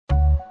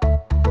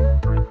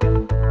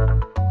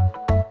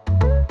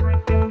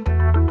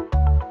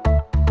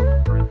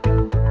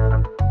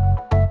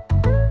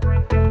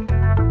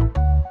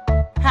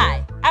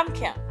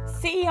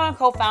and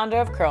co-founder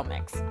of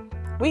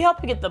CurlMix. We help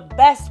you get the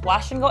best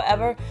wash and go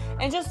ever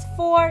in just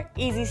 4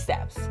 easy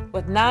steps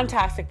with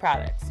non-toxic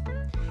products.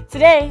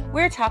 Today,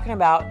 we're talking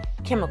about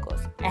chemicals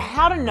and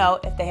how to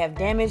know if they have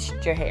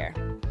damaged your hair.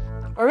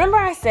 Remember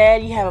I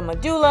said you have a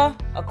medulla,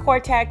 a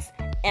cortex,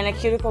 and a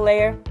cuticle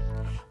layer?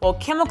 Well,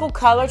 chemical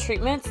color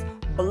treatments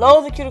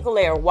blow the cuticle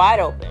layer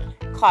wide open,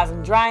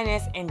 causing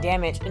dryness and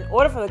damage in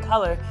order for the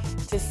color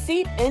to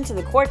seep into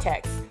the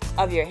cortex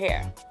of your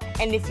hair.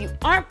 And if you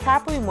aren't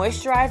properly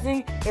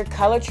moisturizing your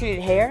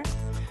color-treated hair,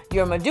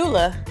 your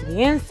medulla, the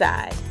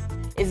inside,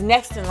 is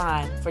next in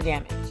line for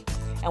damage.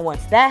 And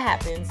once that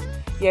happens,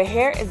 your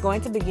hair is going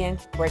to begin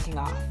breaking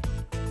off.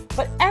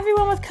 But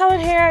everyone with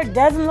colored hair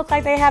doesn't look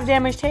like they have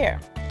damaged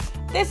hair.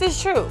 This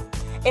is true.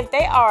 If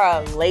they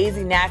are a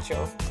lazy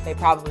natural, they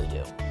probably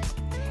do.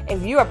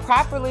 If you are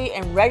properly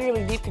and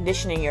regularly deep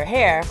conditioning your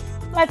hair,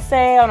 let's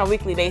say on a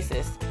weekly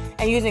basis,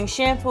 and using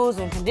shampoos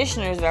and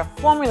conditioners that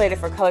are formulated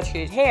for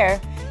color-treated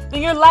hair,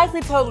 then you're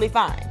likely totally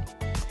fine.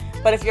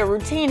 But if your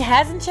routine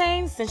hasn't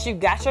changed since you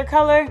got your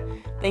color,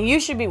 then you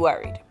should be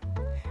worried.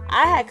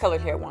 I had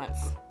colored hair once,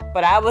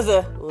 but I was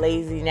a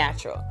lazy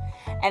natural,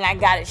 and I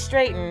got it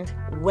straightened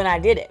when I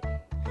did it.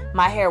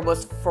 My hair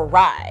was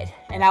fried,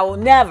 and I will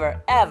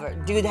never, ever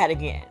do that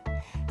again.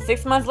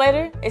 6 months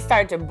later, it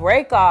started to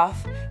break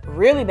off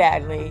really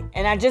badly,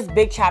 and I just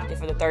big chopped it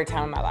for the 3rd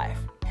time in my life.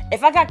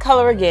 If I got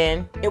color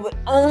again, it would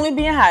only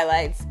be in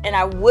highlights, and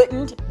I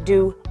wouldn't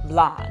do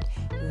blonde.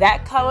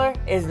 That color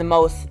is the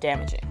most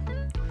damaging.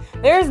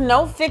 There is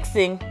no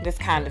fixing this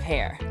kind of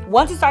hair.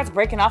 Once it starts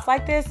breaking off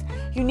like this,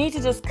 you need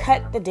to just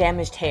cut the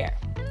damaged hair.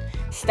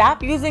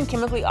 Stop using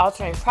chemically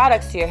altering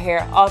products to your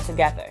hair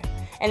altogether.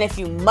 And if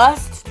you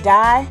must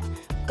dye,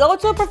 go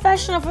to a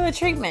professional for the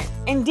treatment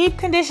and deep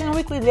condition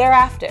weekly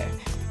thereafter.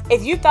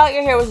 If you thought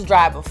your hair was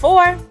dry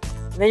before,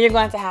 then you're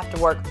going to have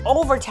to work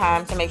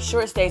overtime to make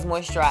sure it stays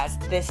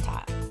moisturized this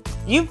time.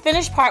 You've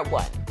finished part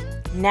 1.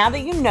 Now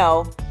that you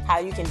know how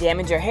you can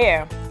damage your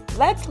hair,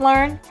 let's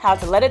learn how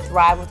to let it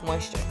thrive with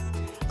moisture.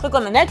 Click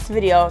on the next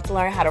video to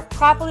learn how to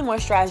properly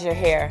moisturize your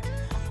hair.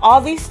 All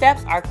these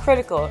steps are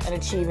critical in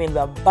achieving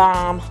the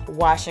bomb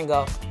wash and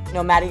go,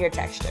 no matter your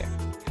texture.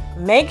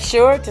 Make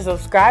sure to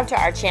subscribe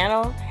to our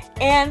channel,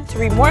 and to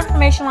read more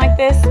information like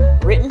this,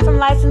 written from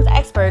licensed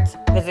experts,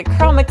 visit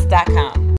CurlMix.com.